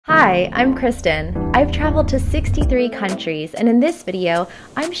Hi, I'm Kristin. I've traveled to 63 countries, and in this video,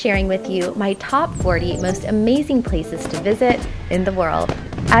 I'm sharing with you my top 40 most amazing places to visit in the world.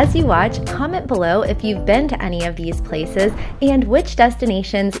 As you watch, comment below if you've been to any of these places and which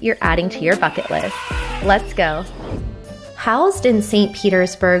destinations you're adding to your bucket list. Let's go. Housed in St.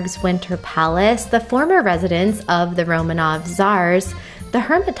 Petersburg's Winter Palace, the former residence of the Romanov Tsars, the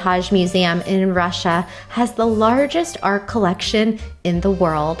Hermitage Museum in Russia has the largest art collection in the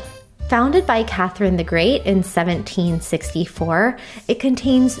world. Founded by Catherine the Great in 1764, it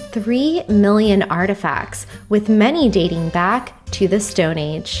contains 3 million artifacts, with many dating back to the Stone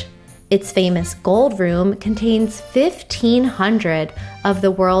Age. Its famous gold room contains 1,500 of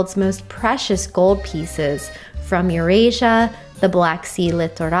the world's most precious gold pieces from Eurasia, the Black Sea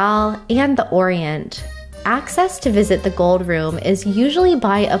littoral, and the Orient. Access to visit the gold room is usually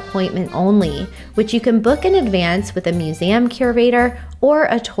by appointment only, which you can book in advance with a museum curator or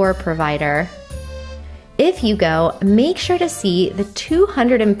a tour provider. If you go, make sure to see the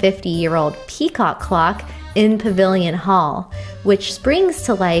 250-year-old peacock clock in Pavilion Hall, which springs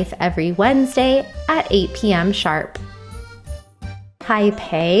to life every Wednesday at 8 p.m. sharp.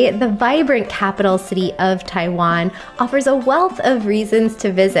 Taipei, the vibrant capital city of Taiwan, offers a wealth of reasons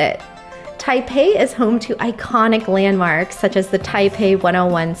to visit. Taipei is home to iconic landmarks such as the Taipei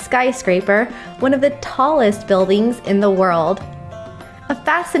 101 skyscraper, one of the tallest buildings in the world. A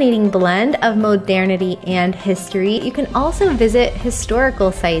fascinating blend of modernity and history, you can also visit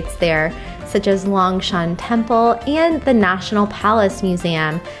historical sites there, such as Longshan Temple and the National Palace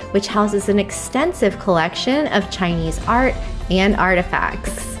Museum, which houses an extensive collection of Chinese art and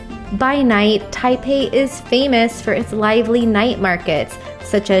artifacts. By night, Taipei is famous for its lively night markets,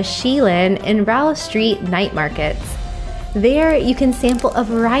 such as Shilin and Rao Street night markets. There, you can sample a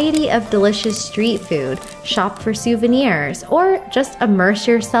variety of delicious street food, shop for souvenirs, or just immerse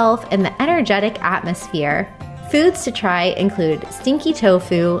yourself in the energetic atmosphere. Foods to try include stinky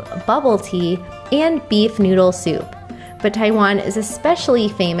tofu, bubble tea, and beef noodle soup. But Taiwan is especially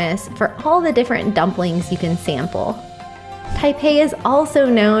famous for all the different dumplings you can sample. Taipei is also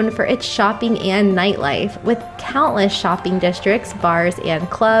known for its shopping and nightlife, with countless shopping districts, bars, and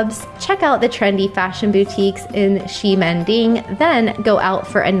clubs. Check out the trendy fashion boutiques in Ximending, then go out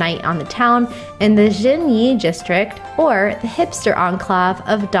for a night on the town in the Jinyi district or the hipster enclave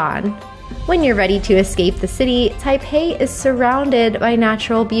of Dan. When you're ready to escape the city, Taipei is surrounded by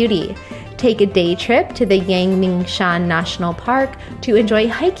natural beauty. Take a day trip to the Yangmingshan National Park to enjoy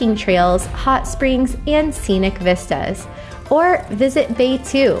hiking trails, hot springs, and scenic vistas. Or visit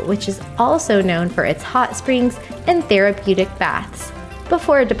Beitou, which is also known for its hot springs and therapeutic baths.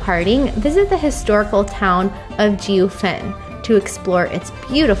 Before departing, visit the historical town of Jiufen to explore its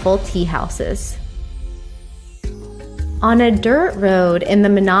beautiful tea houses. On a dirt road in the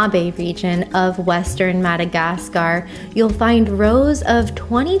Manabe region of western Madagascar, you'll find rows of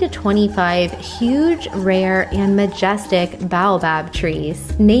 20 to 25 huge, rare, and majestic baobab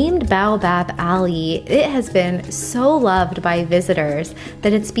trees. Named Baobab Alley, it has been so loved by visitors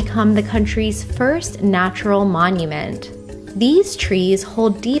that it's become the country's first natural monument. These trees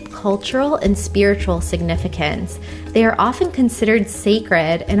hold deep cultural and spiritual significance. They are often considered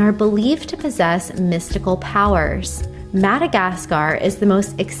sacred and are believed to possess mystical powers. Madagascar is the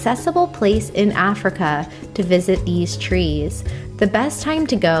most accessible place in Africa to visit these trees. The best time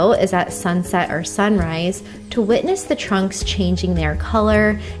to go is at sunset or sunrise to witness the trunks changing their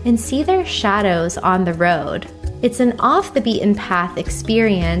color and see their shadows on the road. It's an off-the-beaten-path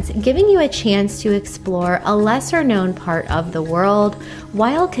experience, giving you a chance to explore a lesser-known part of the world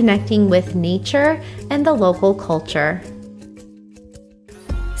while connecting with nature and the local culture.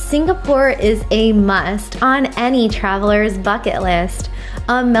 Singapore is a must on any traveler's bucket list.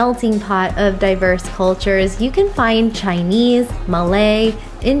 A melting pot of diverse cultures, you can find Chinese, Malay,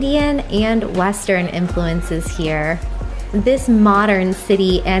 Indian, and Western influences here. This modern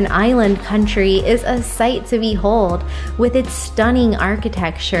city and island country is a sight to behold, with its stunning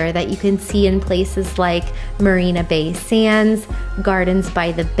architecture that you can see in places like Marina Bay Sands, Gardens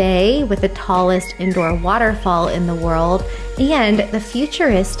by the Bay with the tallest indoor waterfall in the world, and the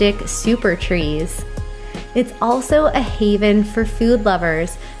futuristic super trees. It's also a haven for food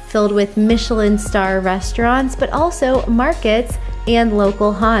lovers, filled with Michelin star restaurants, but also markets and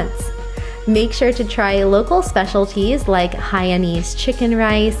local haunts. Make sure to try local specialties like Hainanese chicken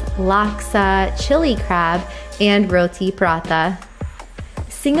rice, laksa, chili crab, and roti prata.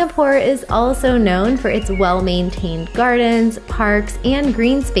 Singapore is also known for its well-maintained gardens, parks, and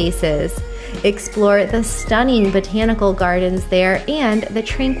green spaces. Explore the stunning botanical gardens there and the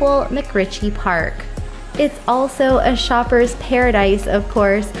tranquil McRitchie Park. It's also a shopper's paradise, of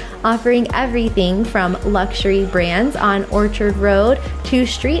course, offering everything from luxury brands on Orchard Road to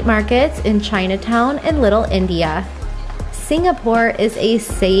street markets in Chinatown and Little India. Singapore is a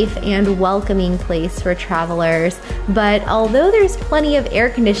safe and welcoming place for travelers, but although there's plenty of air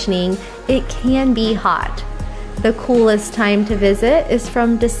conditioning, it can be hot. The coolest time to visit is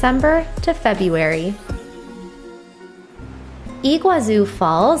from December to February. Iguazu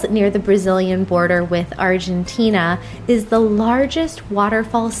Falls, near the Brazilian border with Argentina, is the largest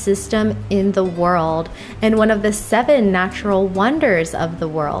waterfall system in the world and one of the 7 natural wonders of the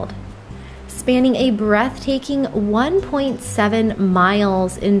world. Spanning a breathtaking 1.7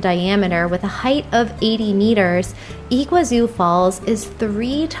 miles in diameter with a height of 80 meters, Iguazu Falls is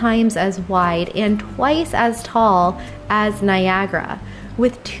 3 times as wide and twice as tall as Niagara,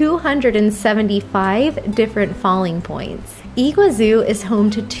 with 275 different falling points. Iguazu is home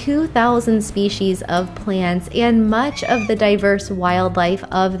to 2,000 species of plants and much of the diverse wildlife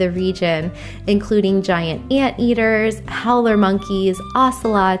of the region, including giant anteaters, howler monkeys,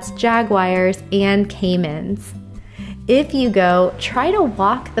 ocelots, jaguars, and caimans. If you go, try to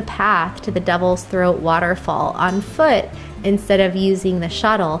walk the path to the Devil's Throat waterfall on foot instead of using the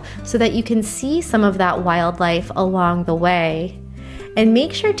shuttle so that you can see some of that wildlife along the way. And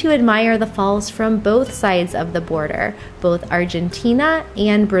make sure to admire the falls from both sides of the border, both Argentina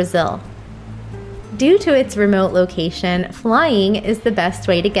and Brazil. Due to its remote location, flying is the best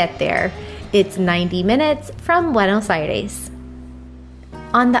way to get there. It's 90 minutes from Buenos Aires.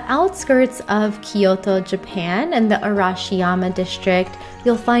 On the outskirts of Kyoto, Japan, and the Arashiyama district,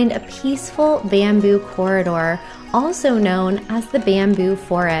 you'll find a peaceful bamboo corridor, also known as the Bamboo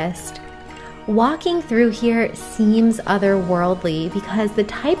Forest. Walking through here seems otherworldly because the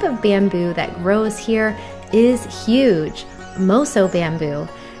type of bamboo that grows here is huge, Moso bamboo,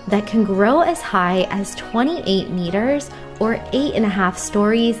 that can grow as high as 28 meters or 8.5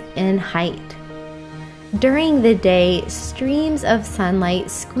 stories in height. During the day, streams of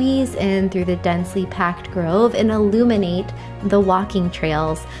sunlight squeeze in through the densely packed grove and illuminate the walking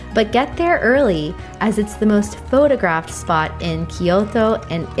trails, but get there early as it's the most photographed spot in Kyoto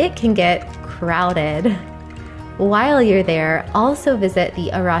and it can get crowded. While you're there, also visit the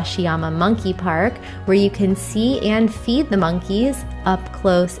Arashiyama Monkey Park, where you can see and feed the monkeys up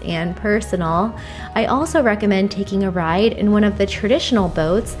close and personal. I also recommend taking a ride in one of the traditional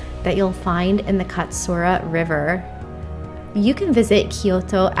boats that you'll find in the Katsura River. You can visit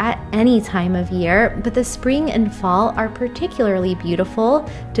Kyoto at any time of year, but the spring and fall are particularly beautiful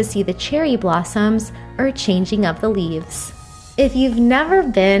to see the cherry blossoms or changing of the leaves. If you've never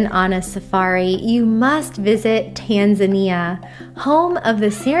been on a safari, you must visit Tanzania, home of the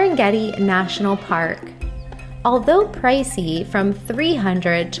Serengeti National Park. Although pricey, from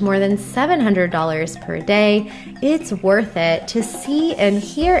 $300 to more than $700 per day, it's worth it to see and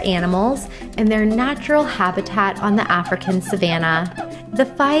hear animals in their natural habitat on the African savanna. The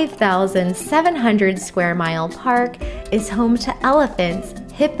 5,700 square mile park is home to elephants,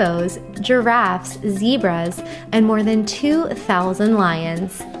 hippos, giraffes, zebras, and more than 2,000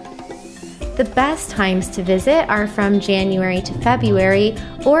 lions. The best times to visit are from January to February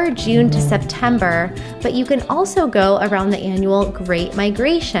or June to September, but you can also go around the annual Great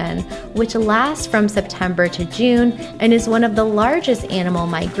Migration, which lasts from September to June and is one of the largest animal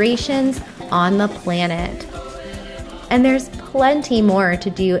migrations on the planet. And there's plenty more to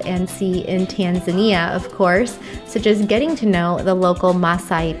do and see in Tanzania, of course, such as getting to know the local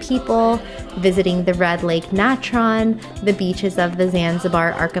Maasai people, visiting the Red Lake Natron, the beaches of the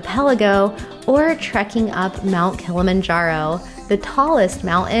Zanzibar archipelago, or trekking up Mount Kilimanjaro, the tallest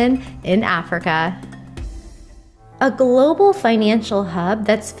mountain in Africa. A global financial hub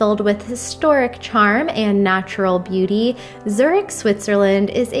that's filled with historic charm and natural beauty, Zurich, Switzerland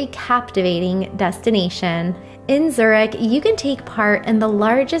is a captivating destination. In Zurich, you can take part in the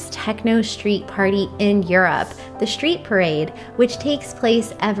largest techno street party in Europe, the Street Parade, which takes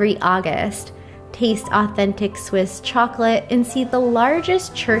place every August. Taste authentic Swiss chocolate and see the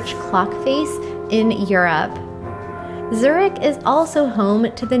largest church clock face in Europe. Zurich is also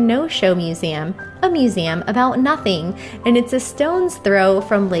home to the No-Show Museum, a museum about nothing, and it's a stone's throw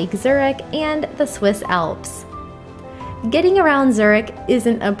from Lake Zurich and the Swiss Alps. Getting around Zurich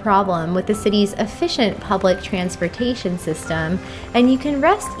isn't a problem with the city's efficient public transportation system, and you can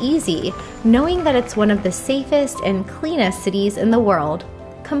rest easy knowing that it's one of the safest and cleanest cities in the world,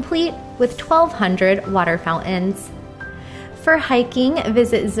 complete with 1,200 water fountains. For hiking,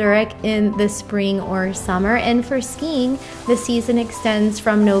 visit Zurich in the spring or summer, and for skiing, the season extends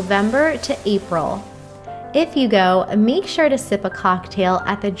from November to April. If you go, make sure to sip a cocktail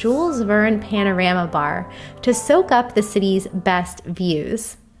at the Jules Verne Panorama Bar to soak up the city's best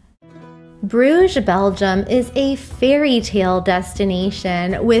views. Bruges, Belgium is a fairy tale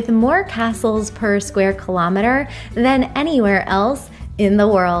destination with more castles per square kilometer than anywhere else in the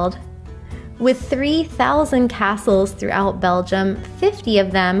world. With 3,000 castles throughout Belgium, 50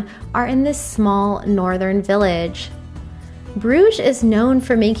 of them are in this small northern village. Bruges is known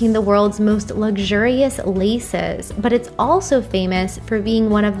for making the world's most luxurious laces, but it's also famous for being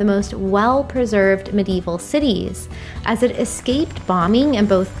one of the most well-preserved medieval cities, as it escaped bombing in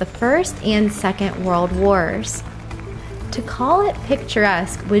both the First and Second World Wars. To call it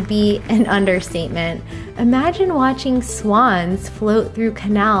picturesque would be an understatement. Imagine watching swans float through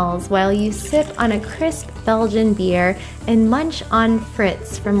canals while you sip on a crisp Belgian beer and munch on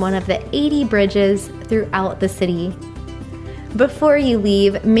frites from one of the 80 bridges throughout the city. Before you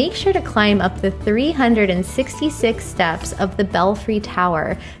leave, make sure to climb up the 366 steps of the Belfry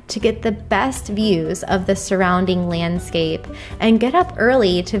Tower to get the best views of the surrounding landscape, and get up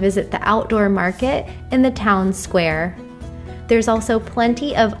early to visit the outdoor market in the town square. There's also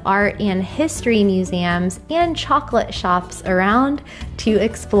plenty of art and history museums and chocolate shops around to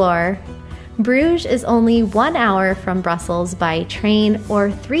explore. Bruges is only 1 hour from Brussels by train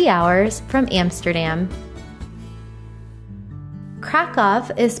or 3 hours from Amsterdam. Krakow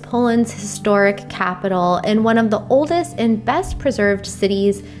is Poland's historic capital and one of the oldest and best preserved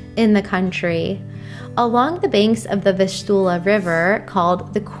cities in the country. Along the banks of the Vistula River,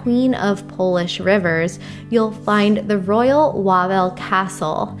 called the Queen of Polish Rivers, you'll find the Royal Wawel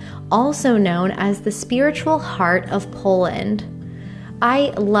Castle, also known as the spiritual heart of Poland.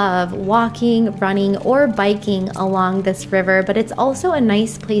 I love walking, running, or biking along this river, but it's also a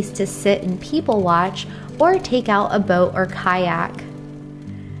nice place to sit and people watch or take out a boat or kayak.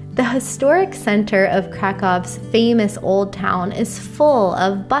 The historic center of Krakow's famous old town is full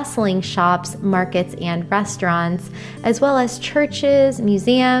of bustling shops, markets, and restaurants, as well as churches,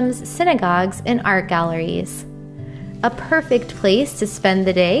 museums, synagogues, and art galleries. A perfect place to spend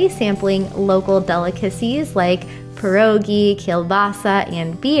the day sampling local delicacies like pierogi, kielbasa,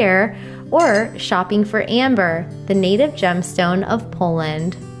 and beer, or shopping for amber, the native gemstone of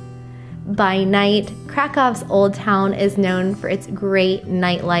Poland. By night, Krakow's old town is known for its great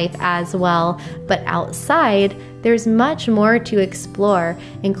nightlife as well, but outside, there's much more to explore,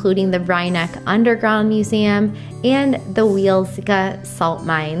 including the Rheineck Underground Museum and the Wielska Salt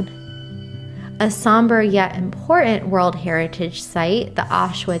Mine. A somber yet important World Heritage Site, the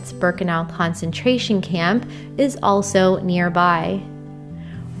Auschwitz-Birkenau concentration camp, is also nearby.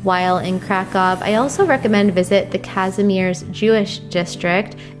 While in Krakow, I also recommend visit the Kazimierz Jewish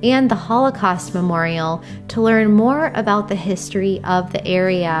District and the Holocaust Memorial to learn more about the history of the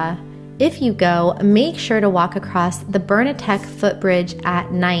area. If you go, make sure to walk across the Bernatek footbridge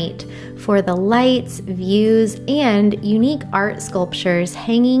at night for the lights, views, and unique art sculptures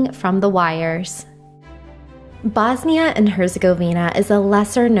hanging from the wires. Bosnia and Herzegovina is a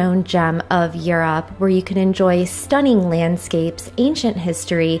lesser-known gem of Europe where you can enjoy stunning landscapes, ancient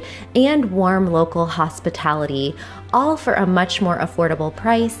history, and warm local hospitality, all for a much more affordable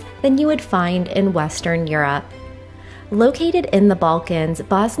price than you would find in Western Europe. Located in the Balkans,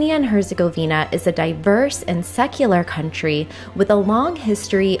 Bosnia and Herzegovina is a diverse and secular country with a long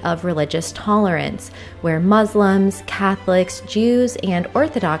history of religious tolerance, where Muslims, Catholics, Jews, and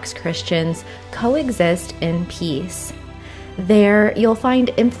Orthodox Christians coexist in peace. There, you'll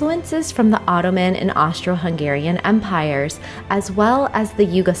find influences from the Ottoman and Austro-Hungarian empires, as well as the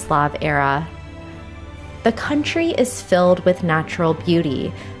Yugoslav era. The country is filled with natural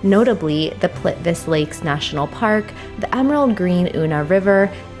beauty, notably the Plitvice Lakes National Park, the emerald green Una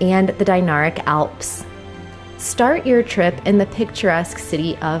River, and the Dinaric Alps. Start your trip in the picturesque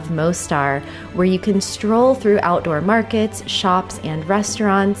city of Mostar, where you can stroll through outdoor markets, shops, and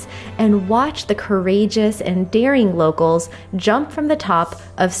restaurants, and watch the courageous and daring locals jump from the top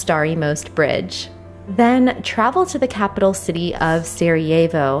of Stari Most Bridge. Then travel to the capital city of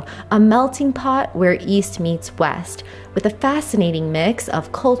Sarajevo, a melting pot where East meets West, with a fascinating mix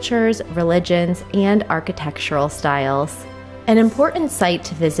of cultures, religions, and architectural styles. An important site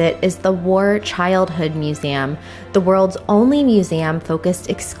to visit is the War Childhood Museum, the world's only museum focused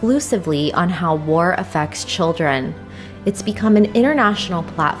exclusively on how war affects children. It's become an international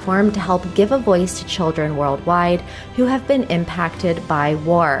platform to help give a voice to children worldwide who have been impacted by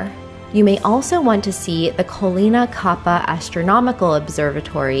war. You may also want to see the Kolina Kappa Astronomical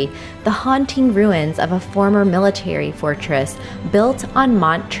Observatory, the haunting ruins of a former military fortress built on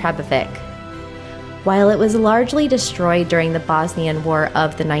Mont Trebevic. While it was largely destroyed during the Bosnian War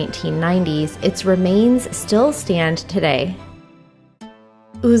of the 1990s, its remains still stand today.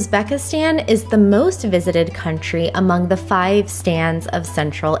 Uzbekistan is the most visited country among the 5 stands of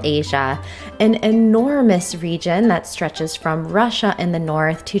Central Asia, an enormous region that stretches from Russia in the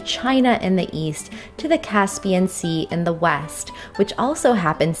north to China in the east to the Caspian Sea in the west, which also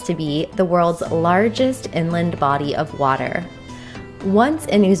happens to be the world's largest inland body of water. Once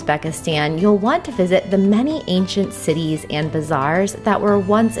in Uzbekistan, you'll want to visit the many ancient cities and bazaars that were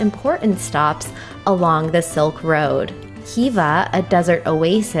once important stops along the Silk Road. Khiva, a desert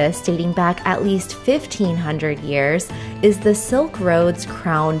oasis dating back at least 1,500 years, is the Silk Road's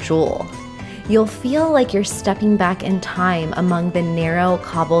crown jewel. You'll feel like you're stepping back in time among the narrow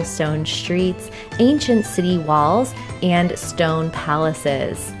cobblestone streets, ancient city walls, and stone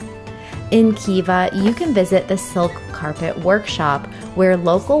palaces. In Khiva, you can visit the Silk Carpet Workshop, where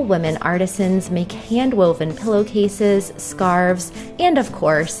local women artisans make hand-woven pillowcases, scarves, and of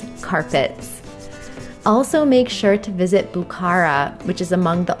course, carpets. Also make sure to visit Bukhara, which is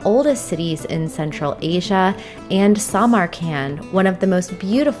among the oldest cities in Central Asia, and Samarkand, one of the most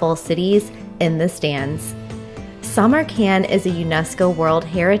beautiful cities in the stands. Samarkand is a UNESCO World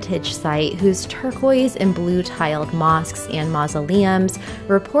Heritage Site whose turquoise and blue tiled mosques and mausoleums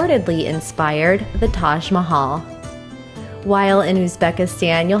reportedly inspired the Taj Mahal. While in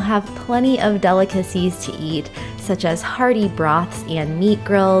Uzbekistan, you'll have plenty of delicacies to eat, such as hearty broths and meat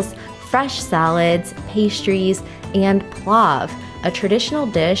grills, fresh salads, pastries, and plav, a traditional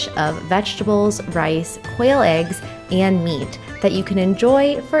dish of vegetables, rice, quail eggs, and meat that you can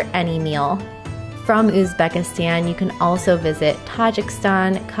enjoy for any meal. From Uzbekistan, you can also visit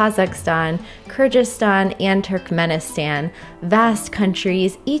Tajikistan, Kazakhstan, Kyrgyzstan, and Turkmenistan, vast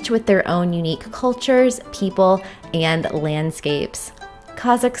countries, each with their own unique cultures, people, and landscapes.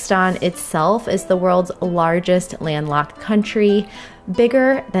 Kazakhstan itself is the world's largest landlocked country,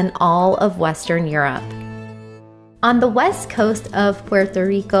 bigger than all of Western Europe. On the west coast of Puerto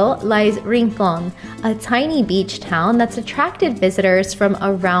Rico lies Rincon, a tiny beach town that's attracted visitors from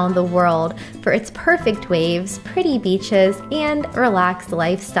around the world for its perfect waves, pretty beaches, and relaxed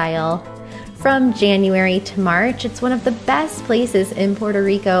lifestyle. From January to March, it's one of the best places in Puerto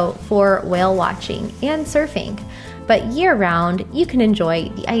Rico for whale watching and surfing. But year-round, you can enjoy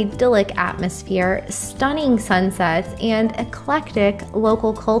the idyllic atmosphere, stunning sunsets, and eclectic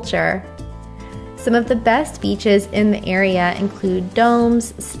local culture. Some of the best beaches in the area include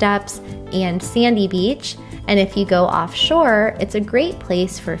Domes, Steps, and Sandy Beach, and if you go offshore, it's a great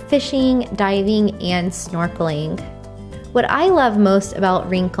place for fishing, diving, and snorkeling. What I love most about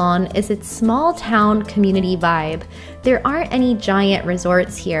Rincon is its small town community vibe. There aren't any giant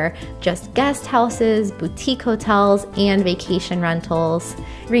resorts here, just guest houses, boutique hotels, and vacation rentals.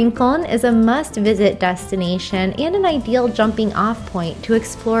 Rincon is a must-visit destination and an ideal jumping-off point to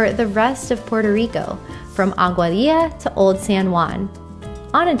explore the rest of Puerto Rico, from Aguadilla to Old San Juan.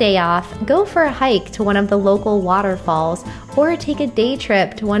 On a day off, go for a hike to one of the local waterfalls or take a day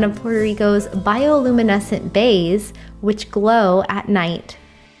trip to one of Puerto Rico's bioluminescent bays, which glow at night.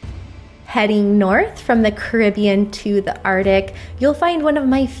 Heading north from the Caribbean to the Arctic, you'll find one of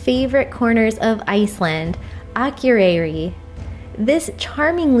my favorite corners of Iceland, Akureyri. This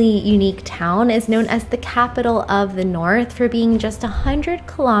charmingly unique town is known as the capital of the North for being just 100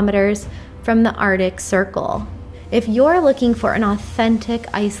 kilometers from the Arctic Circle. If you're looking for an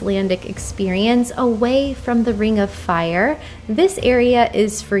authentic Icelandic experience away from the Ring of Fire, this area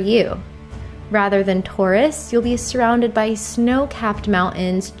is for you. Rather than tourists, you'll be surrounded by snow-capped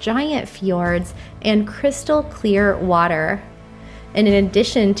mountains, giant fjords, and crystal clear water. And in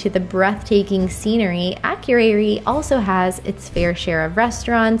addition to the breathtaking scenery, Akureyri also has its fair share of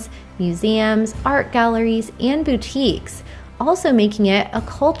restaurants, museums, art galleries, and boutiques, also making it a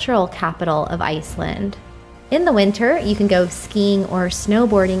cultural capital of Iceland. In the winter, you can go skiing or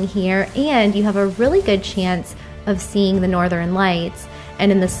snowboarding here, and you have a really good chance of seeing the Northern Lights. And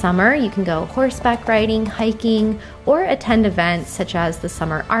in the summer, you can go horseback riding, hiking, or attend events such as the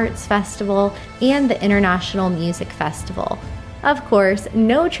Summer Arts Festival and the International Music Festival. Of course,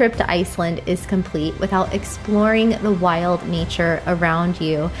 no trip to Iceland is complete without exploring the wild nature around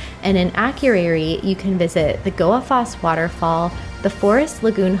you. And in Akureyri, you can visit the Goafoss Waterfall, the Forest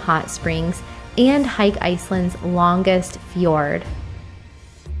Lagoon Hot Springs, and hike Iceland's longest fjord.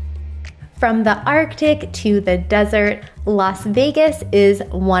 From the Arctic to the desert, Las Vegas is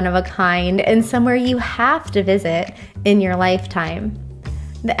one of a kind and somewhere you have to visit in your lifetime.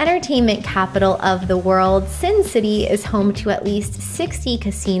 The entertainment capital of the world, Sin City is home to at least 60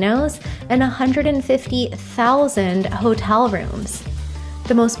 casinos and 150,000 hotel rooms.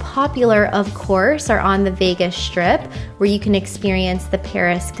 The most popular, of course, are on the Vegas Strip, where you can experience the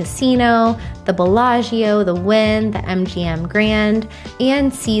Paris Casino, the Bellagio, the Wynn, the MGM Grand,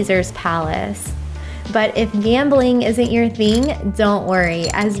 and Caesar's Palace. But if gambling isn't your thing, don't worry,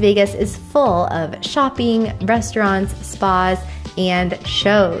 as Vegas is full of shopping, restaurants, spas, and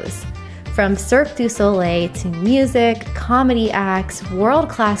shows. From Cirque du Soleil to music, comedy acts,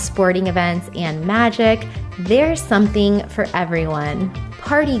 world-class sporting events, and magic, there's something for everyone.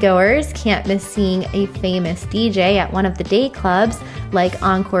 Partygoers can't miss seeing a famous DJ at one of the day clubs like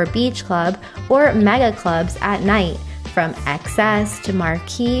Encore Beach Club or mega clubs at night, from XS to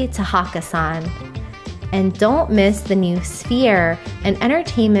Marquee to Hakkasan. And don't miss the new Sphere, an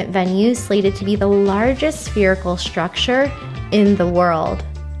entertainment venue slated to be the largest spherical structure in the world.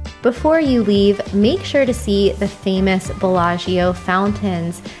 Before you leave, make sure to see the famous Bellagio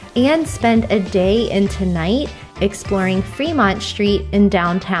fountains and spend a day and tonight exploring Fremont Street in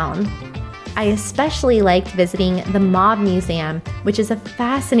downtown. I especially liked visiting the Mob Museum, which is a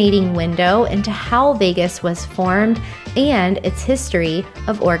fascinating window into how Vegas was formed and its history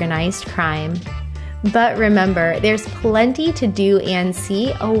of organized crime. But remember, there's plenty to do and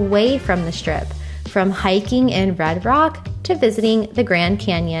see away from the Strip, from hiking in Red Rock to visiting the Grand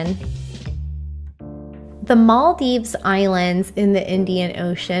Canyon. The Maldives Islands in the Indian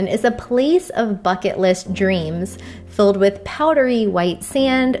Ocean is a place of bucket list dreams, filled with powdery white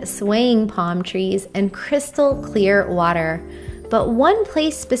sand, swaying palm trees, and crystal clear water. But one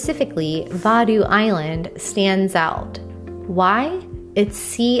place specifically, Vadu Island, stands out. Why? It's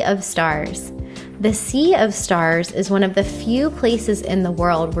Sea of Stars. The Sea of Stars is one of the few places in the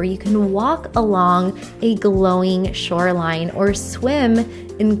world where you can walk along a glowing shoreline or swim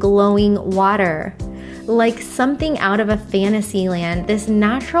in glowing water. Like something out of a fantasy land, this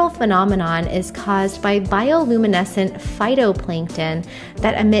natural phenomenon is caused by bioluminescent phytoplankton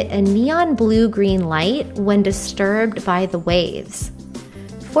that emit a neon blue-green light when disturbed by the waves.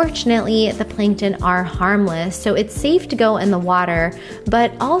 Fortunately, the plankton are harmless, so it's safe to go in the water,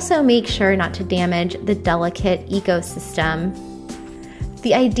 but also make sure not to damage the delicate ecosystem.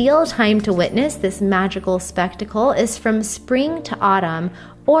 The ideal time to witness this magical spectacle is from spring to autumn,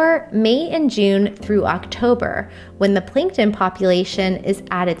 or May and June through October, when the plankton population is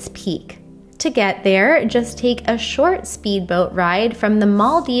at its peak. To get there, just take a short speedboat ride from the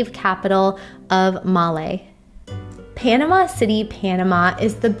Maldive capital of Malé. Panama City, Panama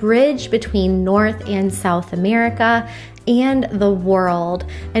is the bridge between North and South America and the world,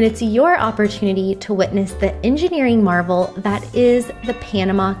 and it's your opportunity to witness the engineering marvel that is the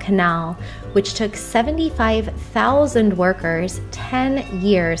Panama Canal, which took 75,000 workers 10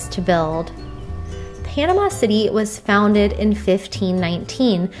 years to build. Panama City was founded in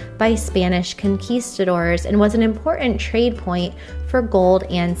 1519 by Spanish conquistadors and was an important trade point for gold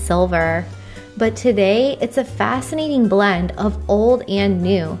and silver. But today, it's a fascinating blend of old and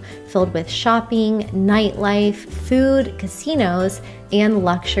new, filled with shopping, nightlife, food, casinos, and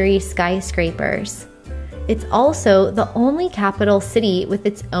luxury skyscrapers. It's also the only capital city with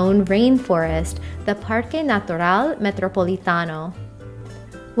its own rainforest, the Parque Natural Metropolitano.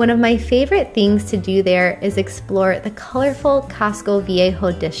 One of my favorite things to do there is explore the colorful Casco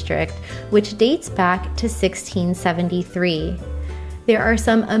Viejo district, which dates back to 1673. There are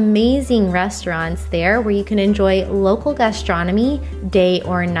some amazing restaurants there where you can enjoy local gastronomy day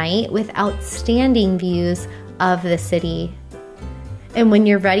or night with outstanding views of the city. And when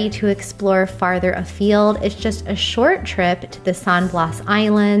you're ready to explore farther afield, it's just a short trip to the San Blas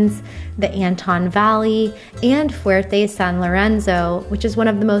Islands, the Anton Valley, and Fuerte San Lorenzo, which is one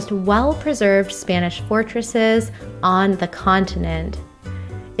of the most well-preserved Spanish fortresses on the continent.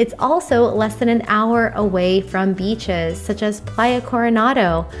 It's also less than an hour away from beaches such as Playa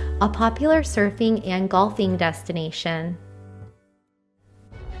Coronado, a popular surfing and golfing destination.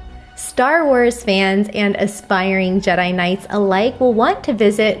 Star Wars fans and aspiring Jedi Knights alike will want to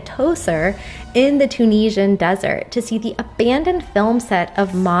visit Tozeur in the Tunisian desert to see the abandoned film set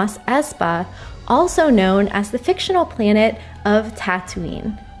of Mos Espa, also known as the fictional planet of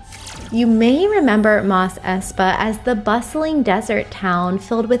Tatooine. You may remember Mos Espa as the bustling desert town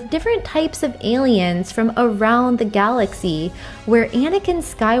filled with different types of aliens from around the galaxy, where Anakin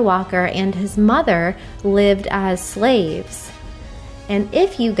Skywalker and his mother lived as slaves. And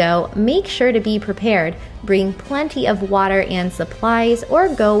if you go, make sure to be prepared. Bring plenty of water and supplies,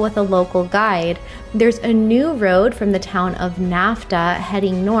 or go with a local guide. There's a new road from the town of Nafta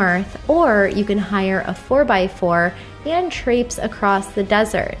heading north, or you can hire a 4x4 and traipse across the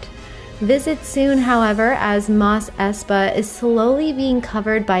desert. Visit soon, however, as Mos Espa is slowly being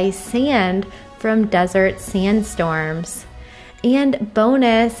covered by sand from desert sandstorms. And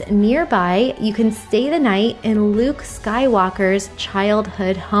bonus, nearby, you can stay the night in Luke Skywalker's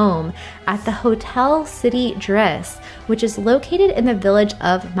childhood home at the Hotel City Driss, which is located in the village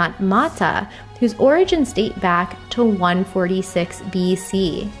of Matmata, whose origins date back to 146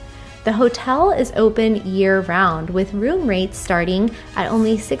 BC. The hotel is open year-round, with room rates starting at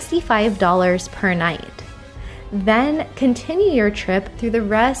only $65 per night. Then continue your trip through the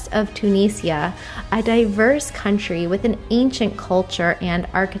rest of Tunisia, a diverse country with an ancient culture and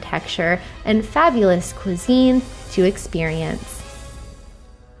architecture and fabulous cuisine to experience.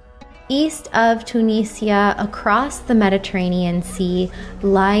 East of Tunisia, across the Mediterranean Sea,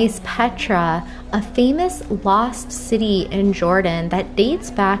 lies Petra, a famous lost city in Jordan that dates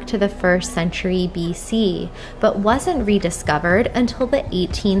back to the 1st century BC, but wasn't rediscovered until the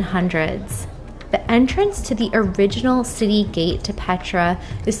 1800s. The entrance to the original city gate to Petra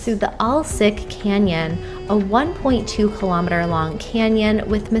is through the Al-Sik Canyon, a 1.2 kilometer long canyon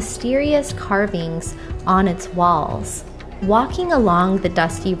with mysterious carvings on its walls. Walking along the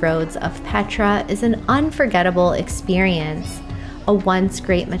dusty roads of Petra is an unforgettable experience. A once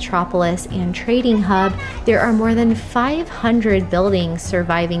great metropolis and trading hub, there are more than 500 buildings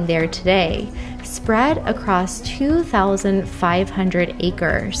surviving there today, spread across 2,500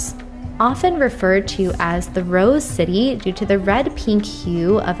 acres. Often referred to as the Rose City due to the red-pink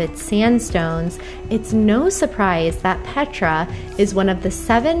hue of its sandstones, it's no surprise that Petra is one of the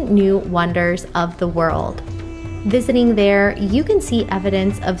 7 new wonders of the world. Visiting there, you can see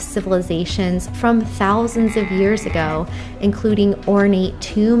evidence of civilizations from thousands of years ago, including ornate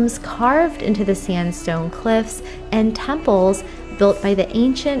tombs carved into the sandstone cliffs and temples built by the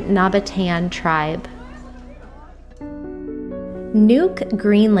ancient Nabataean tribe. Nuuk,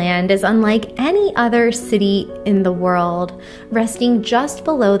 Greenland is unlike any other city in the world. Resting just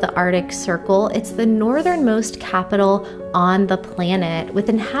below the Arctic Circle, it's the northernmost capital on the planet, with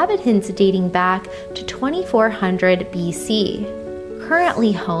inhabitants dating back to 2400 BC.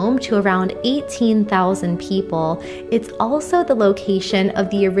 Currently home to around 18,000 people, it's also the location of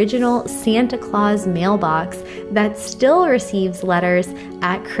the original Santa Claus mailbox that still receives letters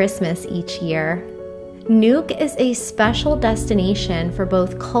at Christmas each year. Nuuk is a special destination for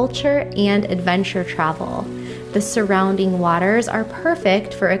both culture and adventure travel. The surrounding waters are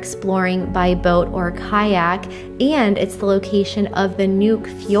perfect for exploring by boat or kayak, and it's the location of the Nuuk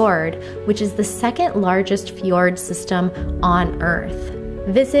Fjord, which is the second largest fjord system on Earth.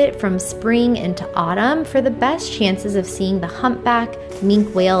 Visit from spring into autumn for the best chances of seeing the humpback,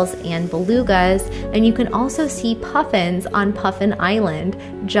 minke whales, and belugas, and you can also see puffins on Puffin Island,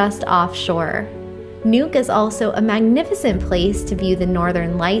 just offshore. Nuuk is also a magnificent place to view the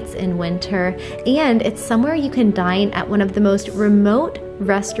northern lights in winter, and it's somewhere you can dine at one of the most remote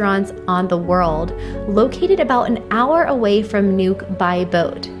restaurants on the world, located about an hour away from Nuuk by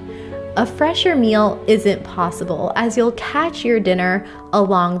boat. A fresher meal isn't possible, as you'll catch your dinner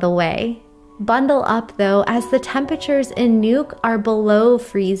along the way. Bundle up though, as the temperatures in Nuuk are below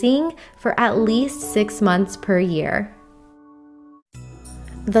freezing for at least 6 months per year.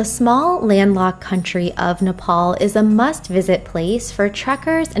 The small landlocked country of Nepal is a must-visit place for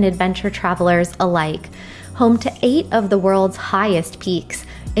trekkers and adventure travelers alike, home to 8 of the world's highest peaks,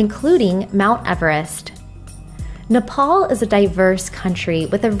 including Mount Everest. Nepal is a diverse country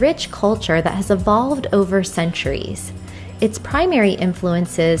with a rich culture that has evolved over centuries. Its primary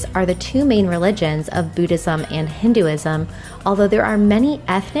influences are the 2 main religions of Buddhism and Hinduism, although there are many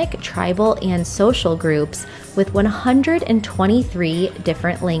ethnic, tribal, and social groups with 123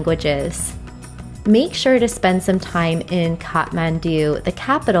 different languages. Make sure to spend some time in Kathmandu, the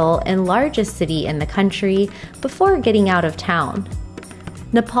capital and largest city in the country, before getting out of town.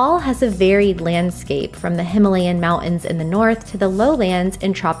 Nepal has a varied landscape, from the Himalayan mountains in the north to the lowlands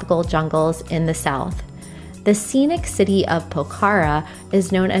and tropical jungles in the south. The scenic city of Pokhara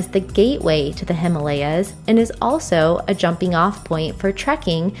is known as the gateway to the Himalayas and is also a jumping-off point for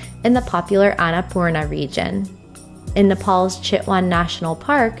trekking in the popular Annapurna region. In Nepal's Chitwan National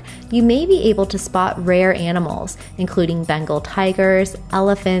Park, you may be able to spot rare animals, including Bengal tigers,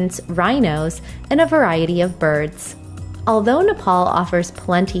 elephants, rhinos, and a variety of birds. Although Nepal offers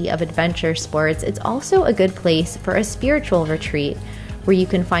plenty of adventure sports, it's also a good place for a spiritual retreat, where you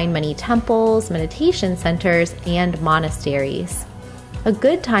can find many temples, meditation centers, and monasteries. A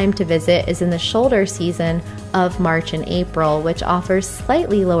good time to visit is in the shoulder season of March and April, which offers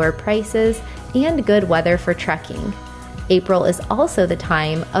slightly lower prices and good weather for trekking. April is also the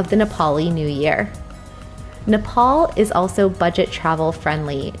time of the Nepali New Year. Nepal is also budget travel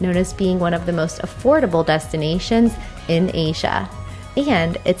friendly, known as being one of the most affordable destinations in Asia.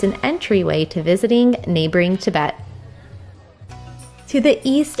 And it's an entryway to visiting neighboring Tibet. To the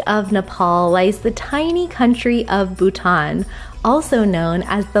east of Nepal lies the tiny country of Bhutan, also known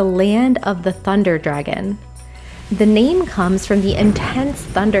as the Land of the Thunder Dragon. The name comes from the intense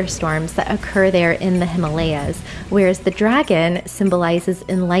thunderstorms that occur there in the Himalayas, whereas the dragon symbolizes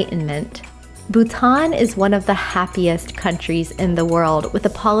enlightenment. Bhutan is one of the happiest countries in the world, with a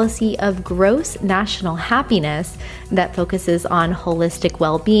policy of gross national happiness that focuses on holistic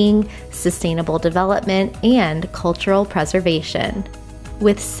well-being, sustainable development, and cultural preservation.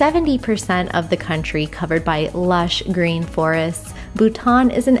 With 70% of the country covered by lush green forests,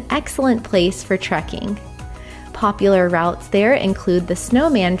 Bhutan is an excellent place for trekking. Popular routes there include the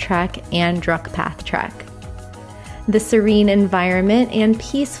Snowman Trek and Druk Path Trek. The serene environment and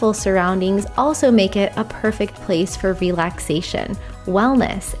peaceful surroundings also make it a perfect place for relaxation,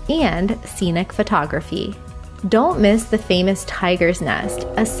 wellness, and scenic photography. Don't miss the famous Tiger's Nest,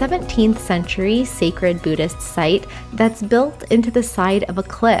 a 17th century sacred Buddhist site that's built into the side of a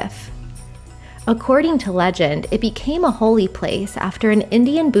cliff. According to legend, it became a holy place after an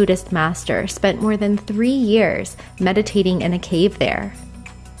Indian Buddhist master spent more than 3 years meditating in a cave there.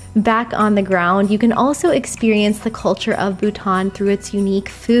 Back on the ground, you can also experience the culture of Bhutan through its unique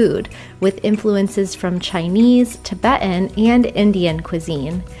food, with influences from Chinese, Tibetan, and Indian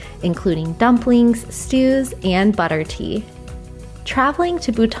cuisine, including dumplings, stews, and butter tea. Traveling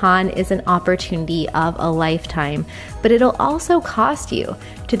to Bhutan is an opportunity of a lifetime, but it'll also cost you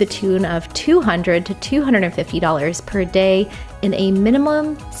to the tune of $200 to $250 per day in a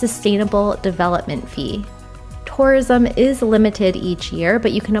minimum sustainable development fee. Tourism is limited each year,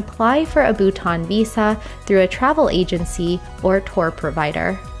 but you can apply for a Bhutan visa through a travel agency or tour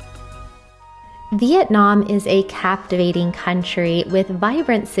provider. Vietnam is a captivating country with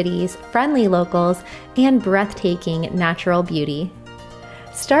vibrant cities, friendly locals, and breathtaking natural beauty.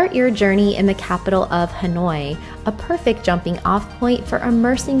 Start your journey in the capital of Hanoi, a perfect jumping-off point for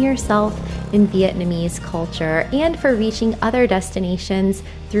immersing yourself in Vietnamese culture and for reaching other destinations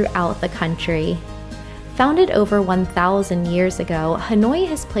throughout the country. Founded over 1,000 years ago, Hanoi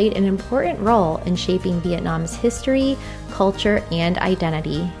has played an important role in shaping Vietnam's history, culture, and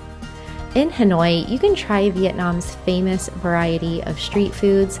identity. In Hanoi, you can try Vietnam's famous variety of street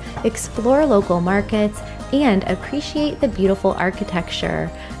foods, explore local markets, and appreciate the beautiful architecture,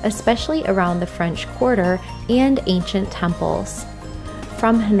 especially around the French Quarter and ancient temples.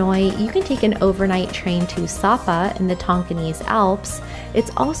 From Hanoi, you can take an overnight train to Sapa in the Tonkinese Alps.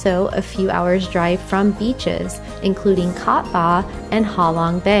 It's also a few hours' drive from beaches, including Cat Ba and Ha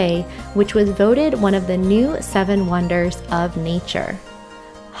Long Bay, which was voted one of the new 7 wonders of nature.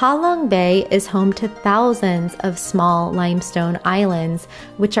 Ha Long Bay is home to thousands of small limestone islands,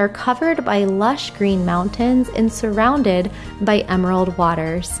 which are covered by lush green mountains and surrounded by emerald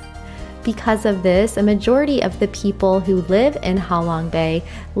waters. Because of this, a majority of the people who live in Ha Long Bay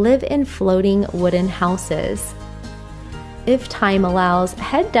live in floating wooden houses. If time allows,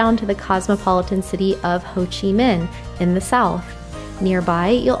 head down to the cosmopolitan city of Ho Chi Minh in the south. Nearby,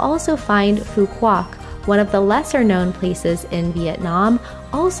 you'll also find Phu Quoc, one of the lesser-known places in Vietnam,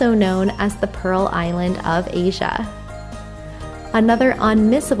 also known as the Pearl Island of Asia. Another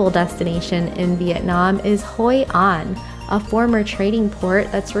unmissable destination in Vietnam is Hoi An, a former trading port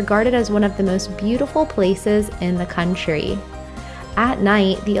that's regarded as one of the most beautiful places in the country. At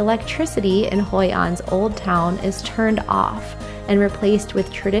night, the electricity in Hoi An's old town is turned off and replaced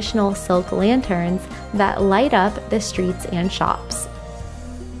with traditional silk lanterns that light up the streets and shops.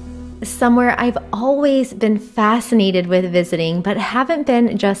 Somewhere I've always been fascinated with visiting but haven't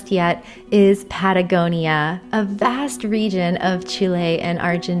been just yet is Patagonia, a vast region of Chile and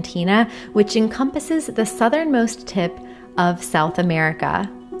Argentina, which encompasses the southernmost tip of South America.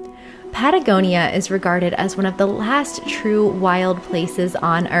 Patagonia is regarded as one of the last true wild places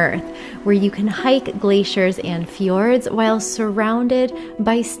on Earth, where you can hike glaciers and fjords while surrounded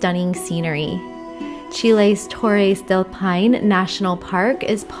by stunning scenery. Chile's Torres del Paine National Park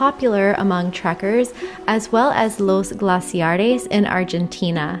is popular among trekkers, as well as Los Glaciares in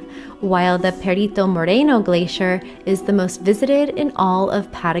Argentina, while the Perito Moreno Glacier is the most visited in all of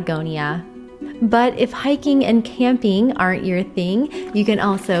Patagonia. But if hiking and camping aren't your thing, you can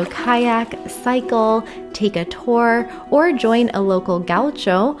also kayak, cycle, take a tour, or join a local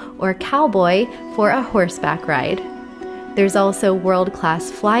gaucho or cowboy for a horseback ride. There's also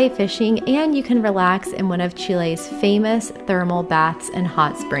world-class fly fishing, and you can relax in one of Chile's famous thermal baths and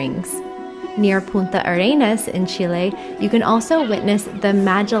hot springs. Near Punta Arenas in Chile, you can also witness the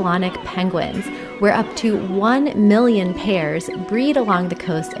Magellanic penguins, where up to 1 million pairs breed along the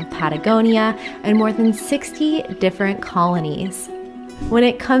coast of Patagonia and more than 60 different colonies. When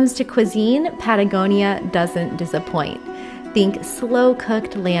it comes to cuisine, Patagonia doesn't disappoint. Think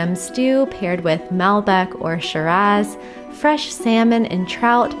slow-cooked lamb stew paired with Malbec or Shiraz, fresh salmon and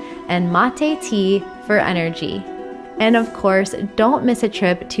trout, and mate tea for energy. And of course, don't miss a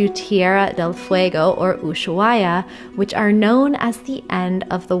trip to Tierra del Fuego or Ushuaia, which are known as the end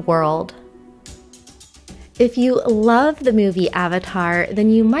of the world. If you love the movie Avatar, then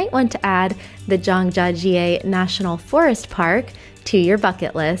you might want to add the Zhangjiajie National Forest Park to your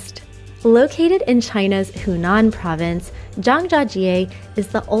bucket list. Located in China's Hunan province, Zhangjiajie is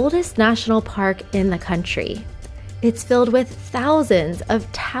the oldest national park in the country. It's filled with thousands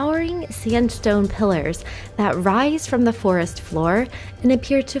of towering sandstone pillars that rise from the forest floor and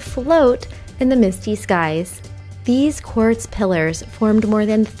appear to float in the misty skies. These quartz pillars formed more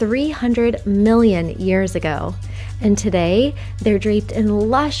than 300 million years ago, and today they're draped in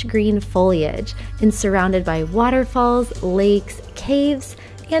lush green foliage and surrounded by waterfalls, lakes, caves,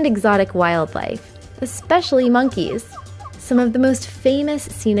 and exotic wildlife, especially monkeys. Some of the most famous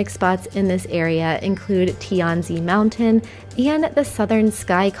scenic spots in this area include Tianzi Mountain and the Southern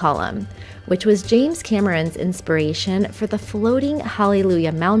Sky Column, which was James Cameron's inspiration for the floating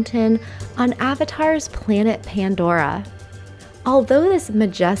Hallelujah Mountain on Avatar's planet Pandora. Although this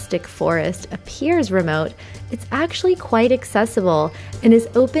majestic forest appears remote, it's actually quite accessible and is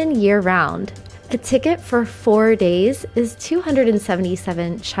open year-round. A ticket for 4 days is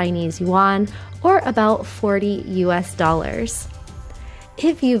 277 Chinese yuan, or about $40 US.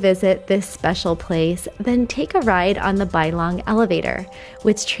 If you visit this special place, then take a ride on the Bailong elevator,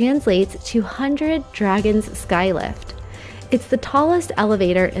 which translates to 100 Dragons Skylift. It's the tallest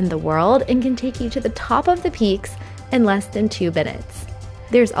elevator in the world and can take you to the top of the peaks in less than 2 minutes.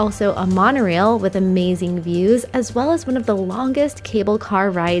 There's also a monorail with amazing views, as well as one of the longest cable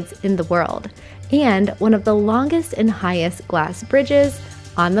car rides in the world, and one of the longest and highest glass bridges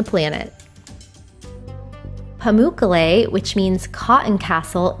on the planet. Pamukkale, which means cotton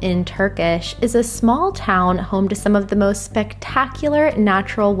castle in Turkish, is a small town home to some of the most spectacular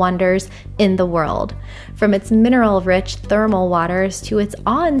natural wonders in the world, from its mineral-rich thermal waters to its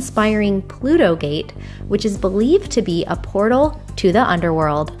awe-inspiring Pluto Gate, which is believed to be a portal to the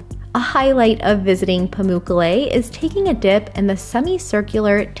underworld. A highlight of visiting Pamukkale is taking a dip in the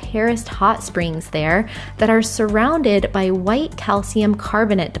semicircular terraced hot springs there that are surrounded by white calcium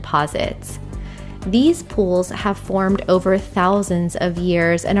carbonate deposits. These pools have formed over thousands of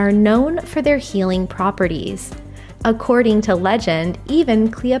years and are known for their healing properties. According to legend,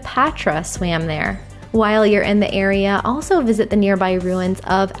 even Cleopatra swam there. While you're in the area, also visit the nearby ruins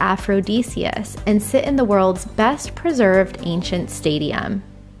of Aphrodisias and sit in the world's best preserved ancient stadium.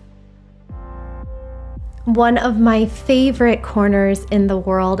 One of my favorite corners in the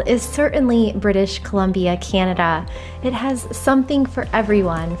world is certainly British Columbia, Canada. It has something for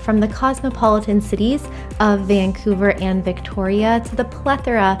everyone, from the cosmopolitan cities of Vancouver and Victoria to the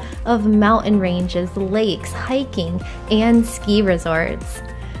plethora of mountain ranges, lakes, hiking, and ski resorts.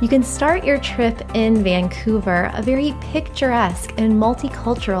 You can start your trip in Vancouver, a very picturesque and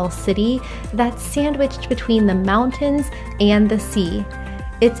multicultural city that's sandwiched between the mountains and the sea.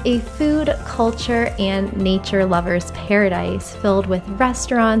 It's a food, culture, and nature lover's paradise filled with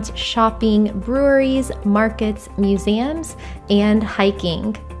restaurants, shopping, breweries, markets, museums, and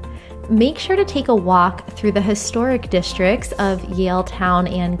hiking. Make sure to take a walk through the historic districts of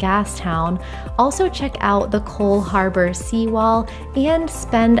Yaletown and Gastown. Also check out the Cole Harbor Seawall and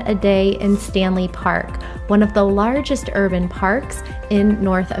spend a day in Stanley Park, one of the largest urban parks in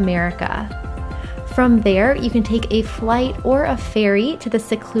North America. From there, you can take a flight or a ferry to the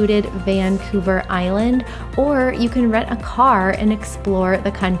secluded Vancouver Island, or you can rent a car and explore the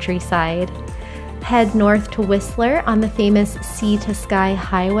countryside. Head north to Whistler on the famous Sea to Sky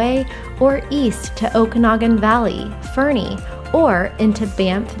Highway, or east to Okanagan Valley, Fernie, or into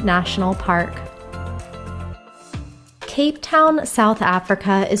Banff National Park. Cape Town, South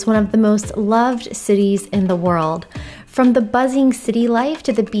Africa is one of the most loved cities in the world. From the buzzing city life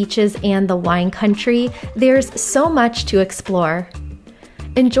to the beaches and the wine country, there's so much to explore.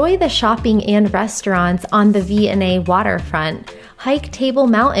 Enjoy the shopping and restaurants on the V&A waterfront, hike Table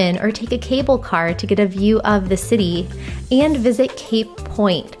Mountain or take a cable car to get a view of the city, and visit Cape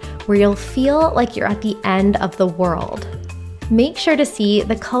Point, where you'll feel like you're at the end of the world. Make sure to see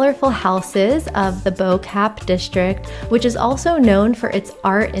the colorful houses of the Bo-Kaap district, which is also known for its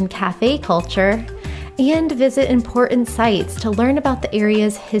art and cafe culture, and visit important sites to learn about the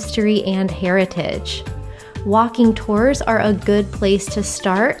area's history and heritage. Walking tours are a good place to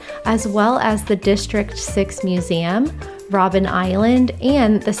start, as well as the District 6 Museum, Robben Island,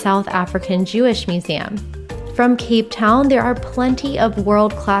 and the South African Jewish Museum. From Cape Town, there are plenty of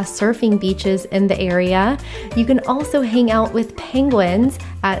world-class surfing beaches in the area. You can also hang out with penguins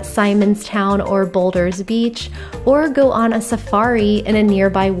at Simonstown or Boulders Beach, or go on a safari in a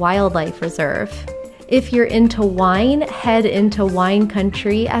nearby wildlife reserve. If you're into wine, head into wine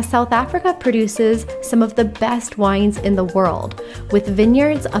country, as South Africa produces some of the best wines in the world, with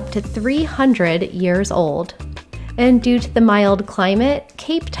vineyards up to 300 years old. And due to the mild climate,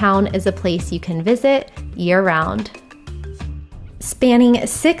 Cape Town is a place you can visit year-round. Spanning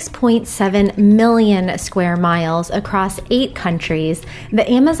 6.7 million square miles across 8 countries, the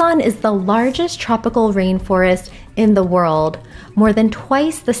Amazon is the largest tropical rainforest in the world, more than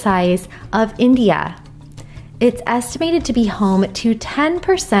twice the size of India. It's estimated to be home to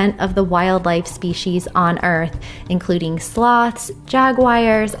 10% of the wildlife species on Earth, including sloths,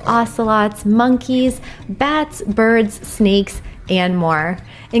 jaguars, ocelots, monkeys, bats, birds, snakes, and more,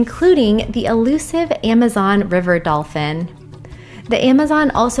 including the elusive Amazon river dolphin. The Amazon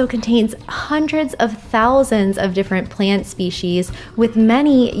also contains hundreds of thousands of different plant species, with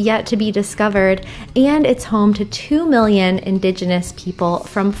many yet to be discovered, and it's home to 2 million indigenous people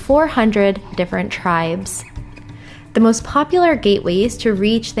from 400 different tribes. The most popular gateways to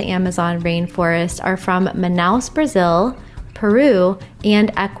reach the Amazon rainforest are from Manaus, Brazil, Peru,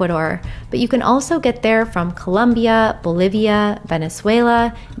 and Ecuador, but you can also get there from Colombia, Bolivia,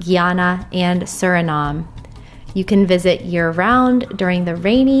 Venezuela, Guyana, and Suriname. You can visit year-round during the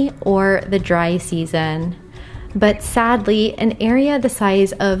rainy or the dry season. But sadly, an area the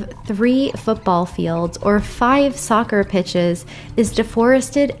size of 3 football fields or 5 soccer pitches is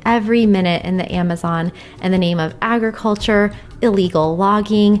deforested every minute in the Amazon in the name of agriculture, illegal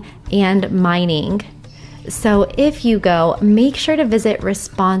logging, and mining. So if you go, make sure to visit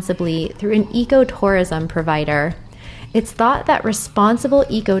responsibly through an ecotourism provider. It's thought that responsible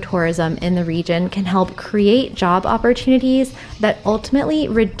ecotourism in the region can help create job opportunities that ultimately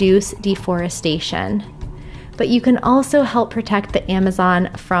reduce deforestation. But you can also help protect the Amazon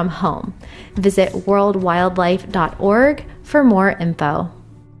from home. Visit worldwildlife.org for more info.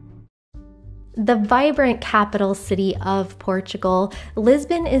 The vibrant capital city of Portugal,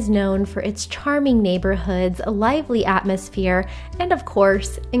 Lisbon is known for its charming neighborhoods, lively atmosphere, and of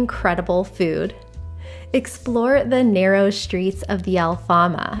course, incredible food. Explore the narrow streets of the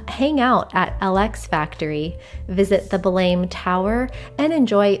Alfama, hang out at LX Factory, visit the Belém Tower, and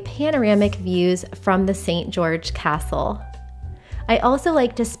enjoy panoramic views from the St. George Castle. I also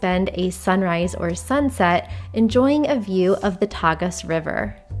like to spend a sunrise or sunset enjoying a view of the Tagus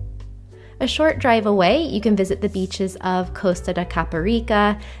River. A short drive away, you can visit the beaches of Costa da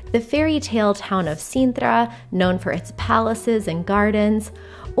Caparica, the fairy tale town of Sintra, known for its palaces and gardens,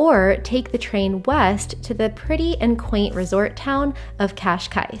 or take the train west to the pretty and quaint resort town of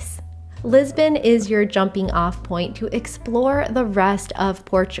Cascais. Lisbon is your jumping off point to explore the rest of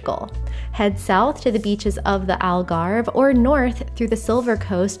Portugal. Head south to the beaches of the Algarve or north through the Silver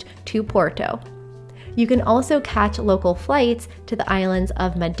Coast to Porto. You can also catch local flights to the islands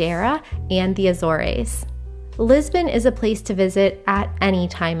of Madeira and the Azores. Lisbon is a place to visit at any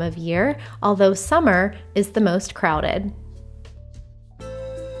time of year, although summer is the most crowded.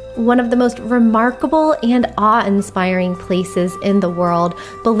 One of the most remarkable and awe-inspiring places in the world,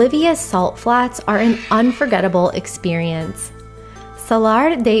 Bolivia's salt flats are an unforgettable experience.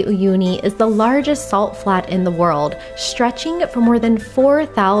 Salar de Uyuni is the largest salt flat in the world, stretching for more than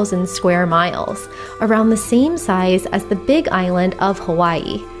 4,000 square miles, around the same size as the Big Island of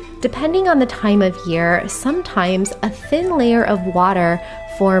Hawaii. Depending on the time of year, sometimes a thin layer of water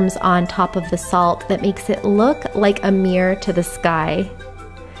forms on top of the salt that makes it look like a mirror to the sky.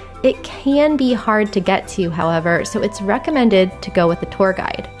 It can be hard to get to, however, so it's recommended to go with a tour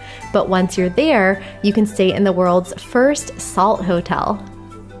guide. But once you're there, you can stay in the world's first salt hotel.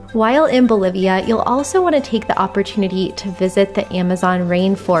 While in Bolivia, you'll also want to take the opportunity to visit the Amazon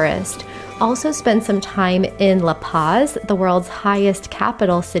rainforest. Also spend some time in La Paz, the world's highest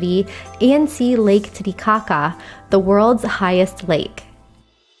capital city, and see Lake Titicaca, the world's highest lake.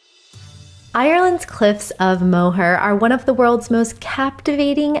 Ireland's cliffs of Moher are one of the world's most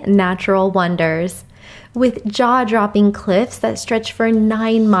captivating natural wonders. With jaw-dropping cliffs that stretch for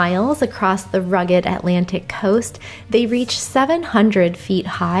 9 miles across the rugged Atlantic coast, they reach 700 feet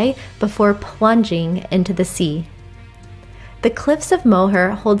high before plunging into the sea. The cliffs of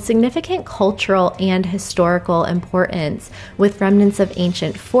Moher hold significant cultural and historical importance, with remnants of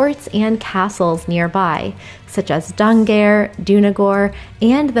ancient forts and castles nearby, such as Dungair, Donegal,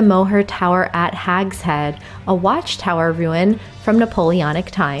 and the Moher Tower at Hag's Head, a watchtower ruin from Napoleonic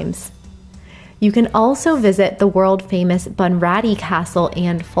times. You can also visit the world-famous Bunratty Castle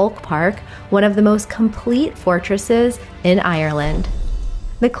and Folk Park, one of the most complete fortresses in Ireland.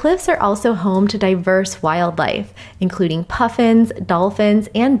 The cliffs are also home to diverse wildlife, including puffins, dolphins,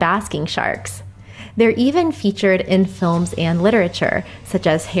 and basking sharks. They're even featured in films and literature, such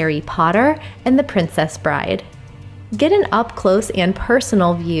as Harry Potter and The Princess Bride. Get an up-close and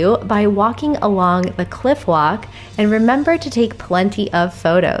personal view by walking along the cliff walk, and remember to take plenty of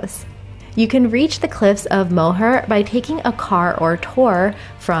photos. You can reach the cliffs of Moher by taking a car or tour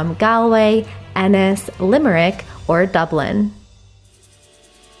from Galway, Ennis, Limerick, or Dublin.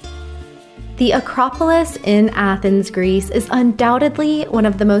 The Acropolis in Athens, Greece is undoubtedly one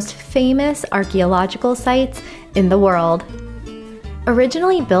of the most famous archaeological sites in the world.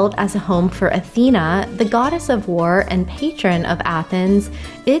 Originally built as a home for Athena, the goddess of war and patron of Athens,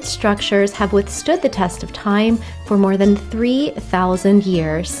 its structures have withstood the test of time for more than 3,000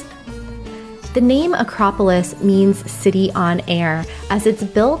 years. The name Acropolis means city on air, as it's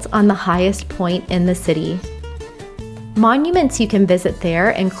built on the highest point in the city. Monuments you can visit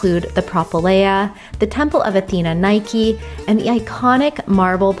there include the Propylaea, the Temple of Athena Nike, and the iconic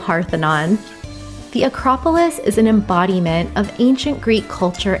marble Parthenon. The Acropolis is an embodiment of ancient Greek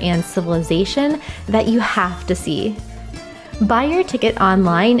culture and civilization that you have to see. Buy your ticket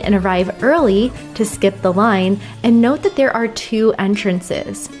online and arrive early to skip the line, and note that there are 2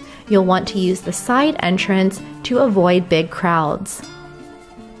 entrances. You'll want to use the side entrance to avoid big crowds.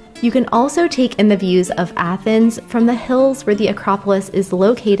 You can also take in the views of Athens from the hills where the Acropolis is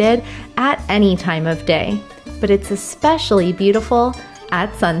located at any time of day, but it's especially beautiful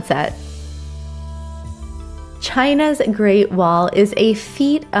at sunset. China's Great Wall is a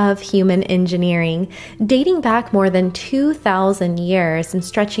feat of human engineering, dating back more than 2,000 years and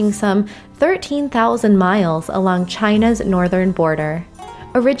stretching some 13,000 miles along China's northern border.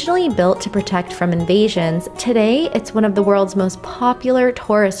 Originally built to protect from invasions, today it's one of the world's most popular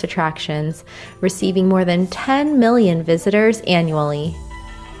tourist attractions, receiving more than 10 million visitors annually.